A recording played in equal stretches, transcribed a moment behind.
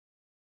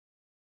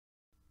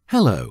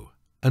Hello,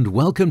 and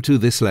welcome to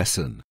this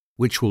lesson,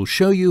 which will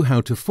show you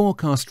how to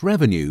forecast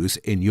revenues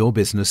in your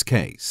business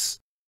case.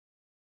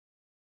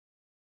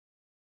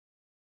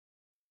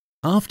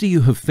 After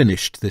you have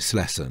finished this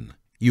lesson,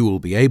 you will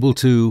be able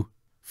to,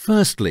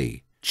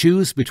 firstly,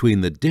 choose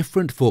between the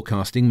different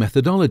forecasting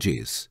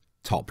methodologies: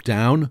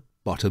 top-down,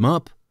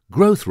 bottom-up,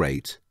 growth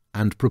rate,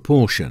 and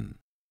proportion.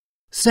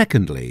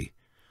 Secondly,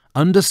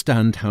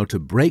 understand how to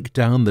break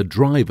down the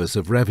drivers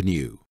of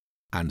revenue.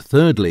 And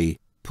thirdly,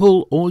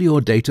 pull all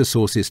your data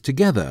sources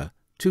together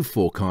to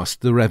forecast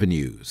the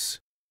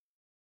revenues.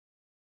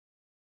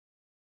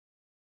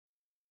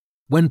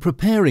 When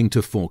preparing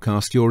to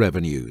forecast your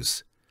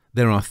revenues,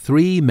 there are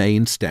three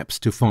main steps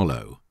to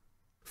follow.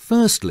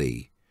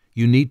 Firstly,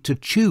 you need to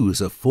choose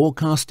a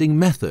forecasting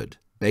method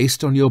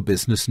based on your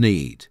business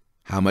need,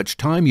 how much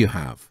time you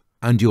have,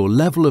 and your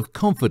level of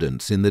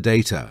confidence in the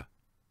data.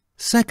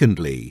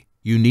 Secondly,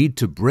 you need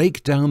to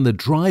break down the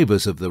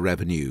drivers of the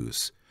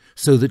revenues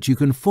so that you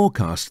can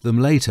forecast them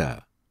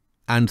later.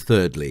 And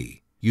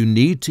thirdly, you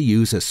need to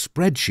use a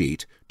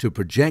spreadsheet to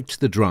project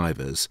the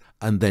drivers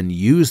and then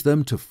use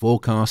them to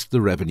forecast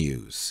the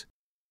revenues.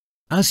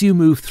 As you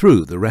move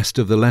through the rest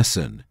of the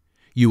lesson,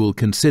 you will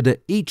consider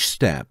each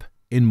step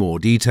in more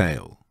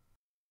detail.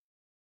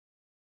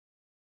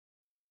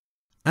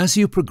 As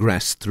you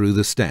progress through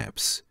the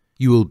steps,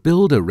 you will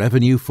build a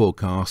revenue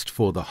forecast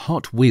for the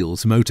Hot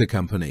Wheels Motor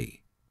Company.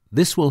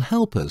 This will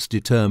help us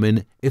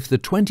determine if the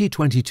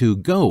 2022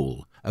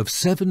 goal of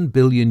 €7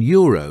 billion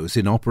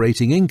in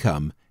operating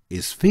income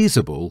is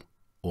feasible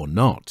or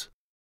not.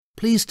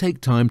 Please take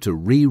time to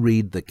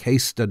reread the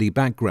case study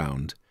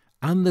background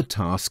and the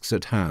tasks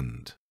at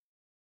hand.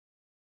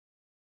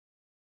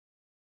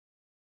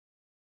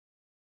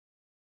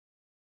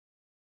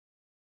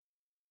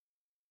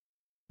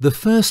 The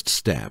first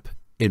step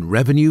in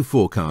revenue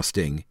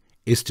forecasting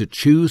is to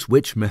choose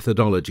which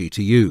methodology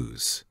to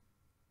use.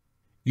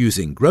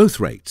 Using growth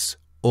rates,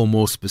 or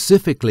more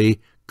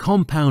specifically,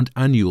 compound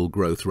annual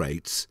growth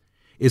rates,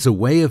 is a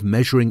way of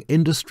measuring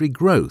industry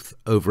growth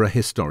over a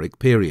historic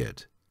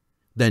period.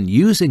 Then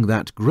using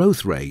that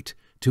growth rate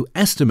to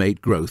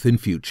estimate growth in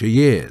future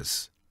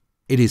years.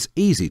 It is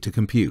easy to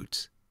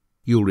compute.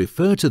 You'll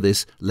refer to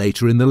this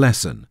later in the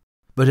lesson,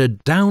 but a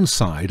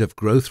downside of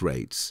growth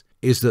rates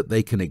is that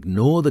they can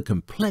ignore the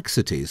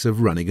complexities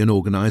of running an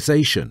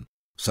organization,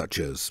 such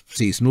as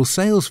seasonal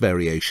sales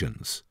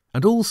variations.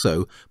 And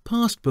also,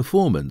 past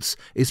performance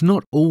is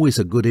not always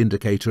a good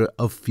indicator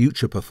of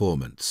future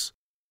performance.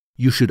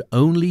 You should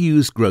only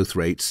use growth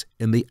rates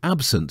in the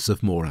absence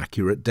of more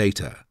accurate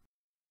data.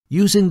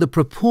 Using the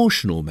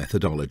proportional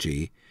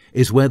methodology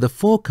is where the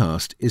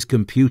forecast is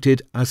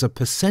computed as a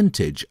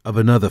percentage of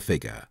another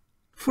figure.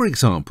 For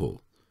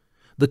example,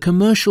 the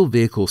commercial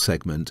vehicle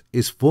segment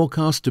is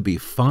forecast to be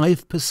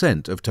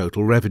 5% of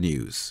total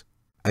revenues.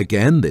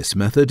 Again, this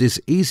method is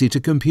easy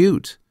to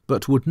compute,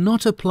 but would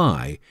not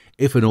apply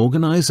if an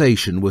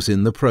organization was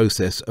in the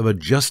process of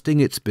adjusting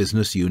its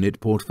business unit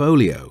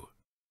portfolio.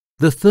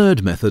 The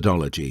third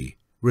methodology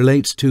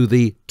relates to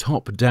the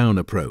top-down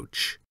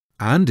approach,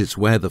 and is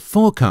where the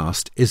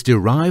forecast is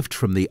derived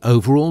from the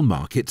overall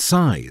market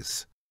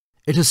size.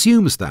 It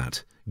assumes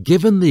that,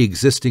 given the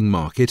existing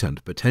market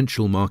and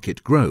potential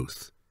market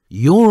growth,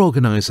 your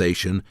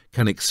organization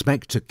can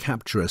expect to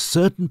capture a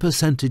certain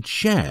percentage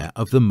share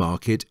of the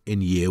market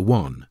in year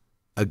 1.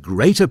 A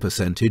greater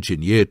percentage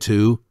in year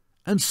 2,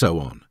 and so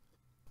on.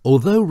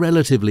 Although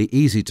relatively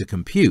easy to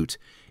compute,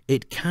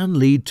 it can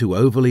lead to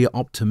overly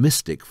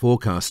optimistic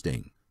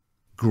forecasting.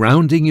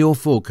 Grounding your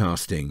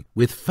forecasting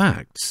with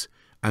facts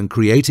and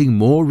creating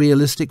more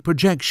realistic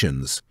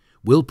projections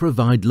will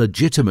provide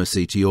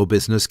legitimacy to your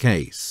business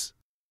case.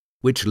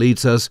 Which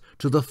leads us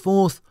to the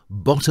fourth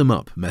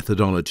bottom-up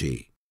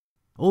methodology.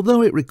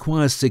 Although it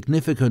requires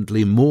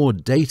significantly more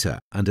data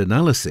and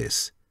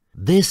analysis,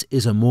 this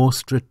is a more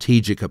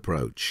strategic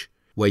approach,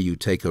 where you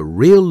take a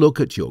real look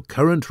at your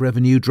current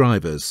revenue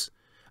drivers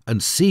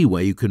and see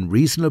where you can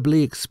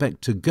reasonably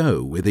expect to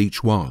go with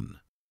each one.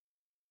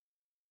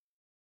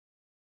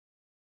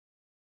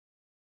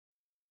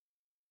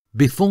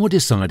 Before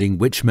deciding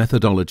which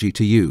methodology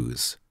to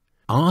use,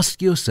 ask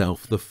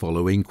yourself the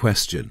following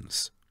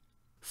questions.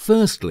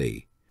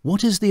 Firstly,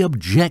 what is the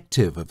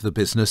objective of the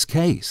business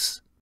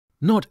case?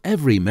 Not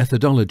every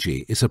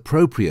methodology is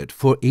appropriate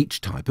for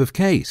each type of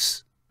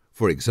case.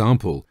 For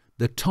example,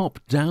 the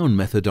top-down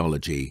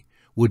methodology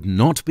would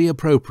not be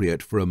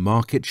appropriate for a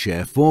market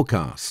share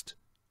forecast.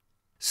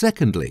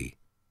 Secondly,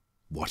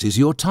 what is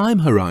your time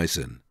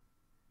horizon?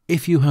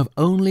 If you have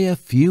only a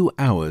few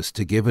hours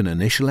to give an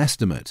initial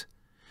estimate,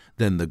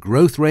 then the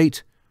growth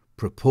rate,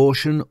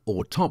 proportion,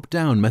 or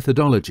top-down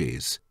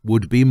methodologies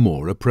would be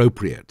more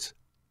appropriate.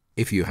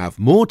 If you have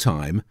more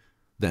time,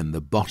 then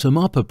the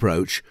bottom-up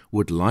approach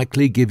would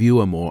likely give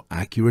you a more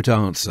accurate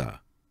answer.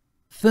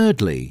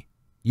 Thirdly,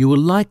 you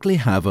will likely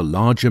have a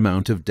large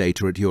amount of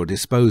data at your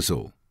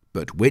disposal,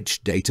 but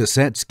which data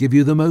sets give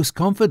you the most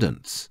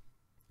confidence?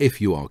 If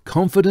you are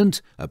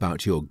confident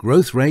about your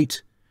growth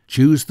rate,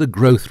 choose the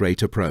growth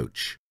rate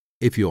approach.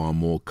 If you are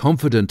more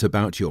confident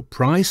about your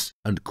price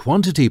and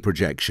quantity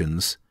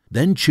projections,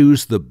 then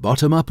choose the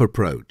bottom-up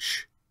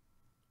approach.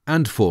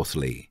 And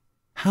fourthly,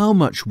 how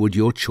much would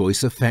your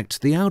choice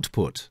affect the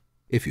output?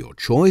 If your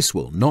choice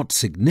will not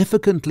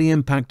significantly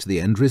impact the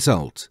end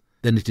result,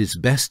 then it is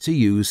best to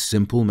use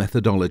simple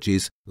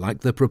methodologies like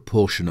the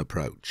proportion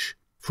approach.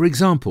 For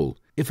example,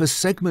 if a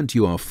segment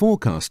you are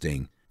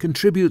forecasting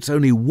contributes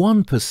only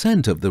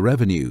 1% of the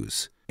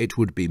revenues, it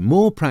would be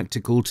more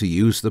practical to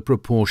use the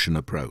proportion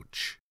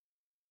approach.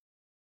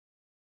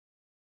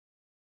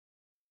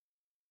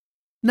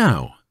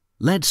 Now,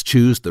 let's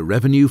choose the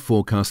revenue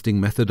forecasting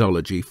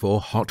methodology for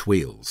Hot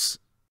Wheels.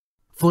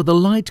 For the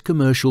light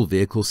commercial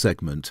vehicle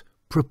segment,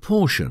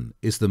 proportion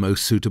is the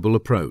most suitable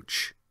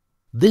approach.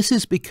 This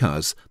is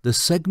because the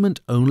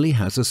segment only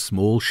has a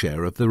small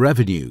share of the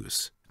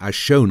revenues, as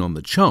shown on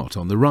the chart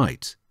on the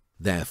right.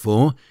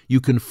 Therefore,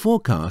 you can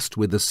forecast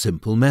with a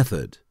simple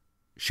method.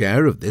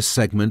 Share of this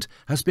segment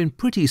has been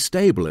pretty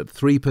stable at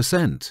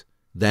 3%.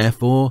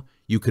 Therefore,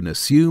 you can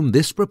assume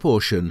this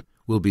proportion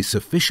will be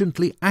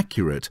sufficiently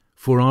accurate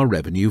for our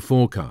revenue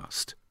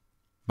forecast.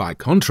 By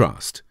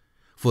contrast,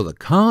 for the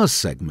cars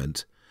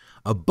segment,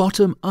 a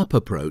bottom-up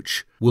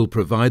approach will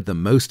provide the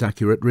most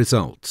accurate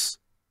results.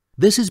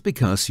 This is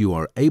because you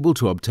are able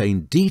to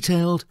obtain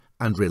detailed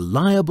and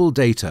reliable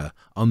data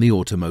on the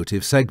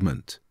automotive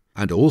segment.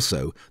 And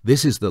also,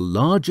 this is the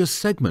largest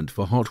segment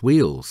for Hot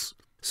Wheels,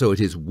 so it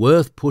is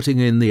worth putting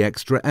in the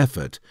extra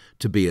effort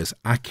to be as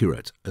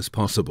accurate as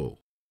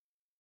possible.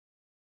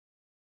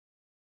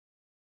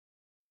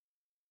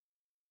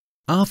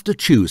 After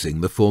choosing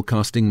the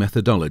forecasting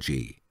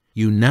methodology,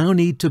 you now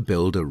need to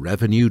build a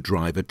revenue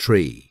driver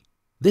tree.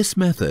 This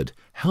method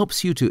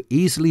helps you to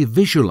easily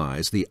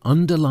visualize the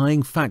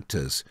underlying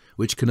factors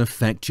which can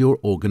affect your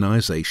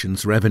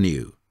organization's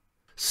revenue.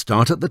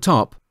 Start at the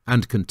top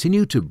and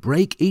continue to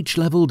break each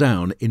level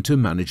down into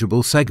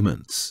manageable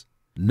segments.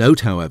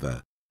 Note,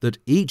 however, that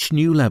each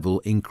new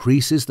level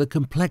increases the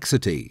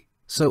complexity,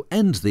 so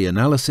end the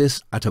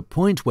analysis at a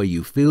point where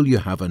you feel you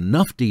have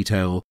enough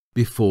detail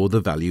before the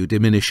value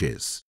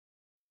diminishes.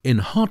 In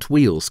Hot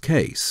Wheels'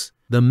 case,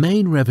 the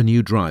main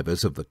revenue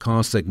drivers of the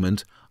car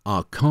segment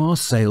are car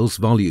sales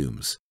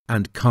volumes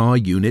and car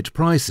unit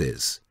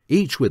prices,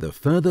 each with a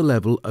further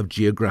level of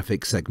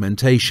geographic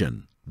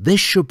segmentation. This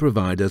should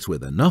provide us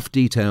with enough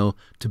detail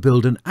to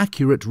build an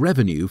accurate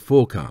revenue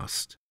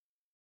forecast.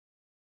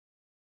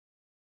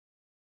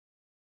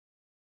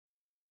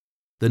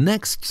 The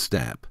next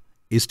step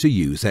is to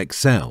use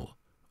Excel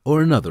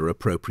or another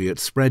appropriate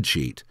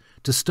spreadsheet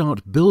to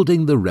start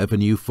building the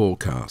revenue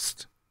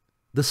forecast.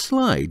 The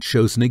slide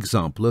shows an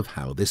example of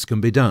how this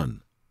can be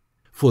done.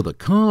 For the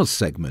cars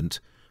segment,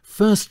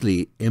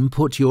 firstly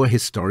input your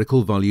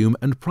historical volume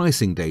and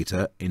pricing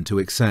data into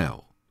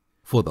Excel.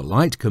 For the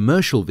light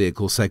commercial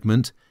vehicle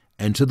segment,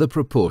 enter the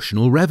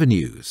proportional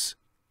revenues.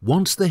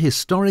 Once the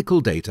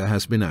historical data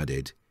has been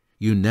added,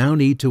 you now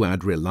need to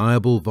add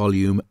reliable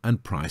volume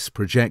and price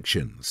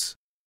projections.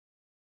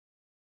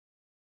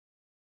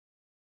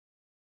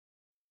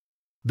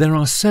 There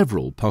are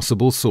several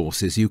possible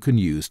sources you can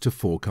use to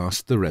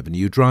forecast the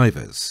revenue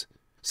drivers,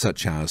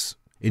 such as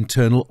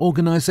internal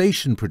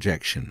organization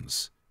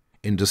projections,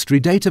 industry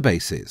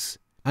databases,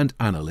 and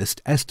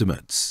analyst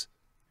estimates.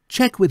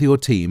 Check with your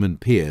team and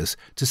peers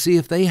to see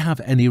if they have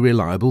any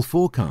reliable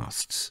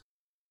forecasts.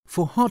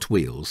 For Hot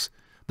Wheels,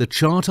 the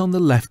chart on the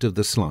left of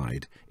the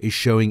slide is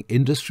showing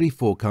industry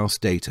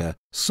forecast data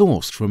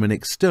sourced from an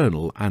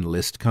external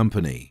analyst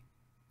company.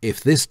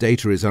 If this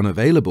data is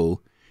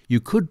unavailable, you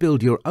could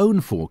build your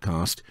own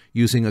forecast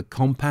using a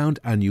compound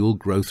annual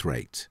growth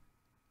rate.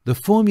 The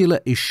formula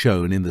is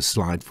shown in the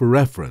slide for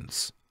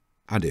reference,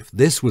 and if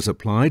this was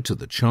applied to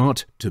the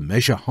chart to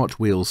measure Hot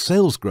Wheels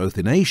sales growth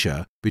in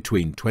Asia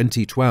between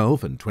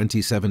 2012 and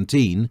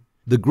 2017,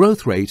 the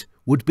growth rate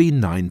would be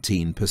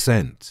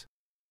 19%.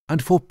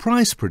 And for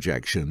price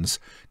projections,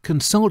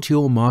 consult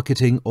your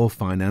marketing or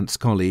finance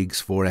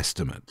colleagues for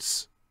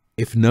estimates.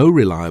 If no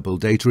reliable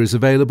data is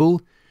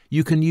available,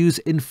 you can use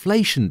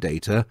inflation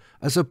data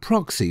as a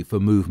proxy for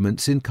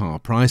movements in car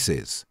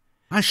prices,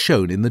 as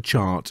shown in the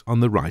chart on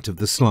the right of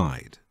the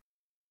slide.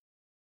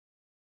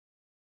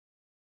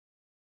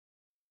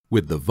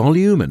 With the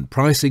volume and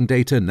pricing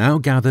data now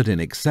gathered in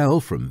Excel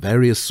from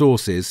various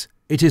sources,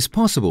 it is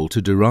possible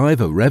to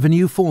derive a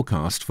revenue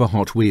forecast for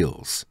Hot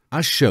Wheels,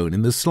 as shown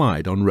in the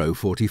slide on row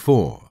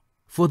 44.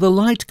 For the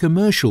light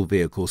commercial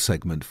vehicle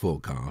segment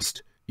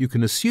forecast, you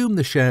can assume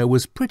the share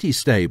was pretty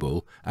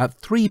stable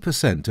at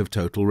 3% of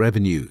total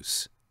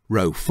revenues.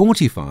 Row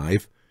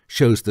 45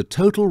 shows the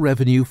total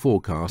revenue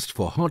forecast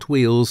for Hot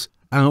Wheels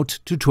out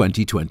to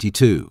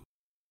 2022.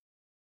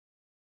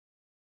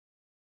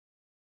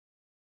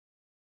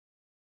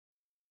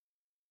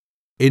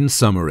 In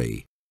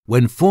summary,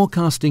 when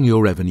forecasting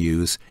your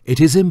revenues,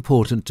 it is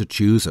important to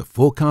choose a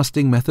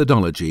forecasting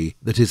methodology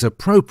that is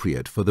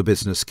appropriate for the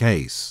business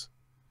case.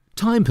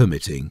 Time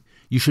permitting,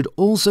 you should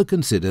also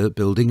consider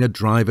building a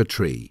driver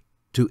tree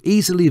to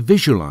easily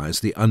visualize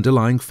the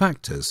underlying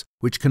factors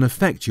which can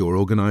affect your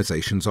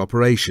organization's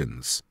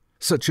operations,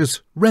 such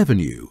as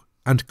revenue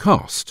and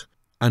cost.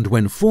 And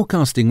when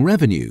forecasting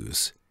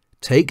revenues,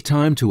 take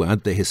time to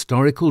add the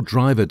historical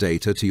driver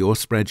data to your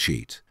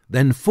spreadsheet.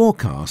 Then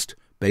forecast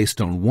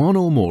based on one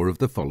or more of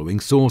the following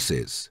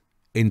sources: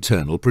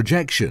 internal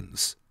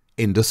projections,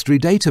 industry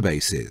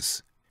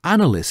databases,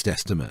 analyst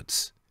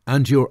estimates,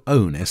 and your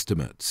own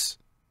estimates.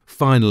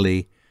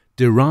 Finally,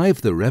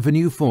 derive the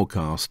revenue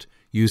forecast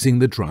using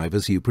the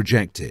drivers you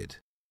projected.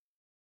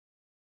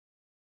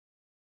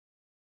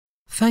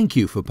 Thank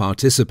you for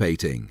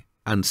participating,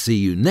 and see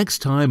you next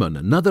time on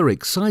another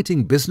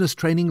exciting business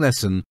training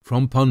lesson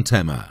from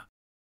Pontema.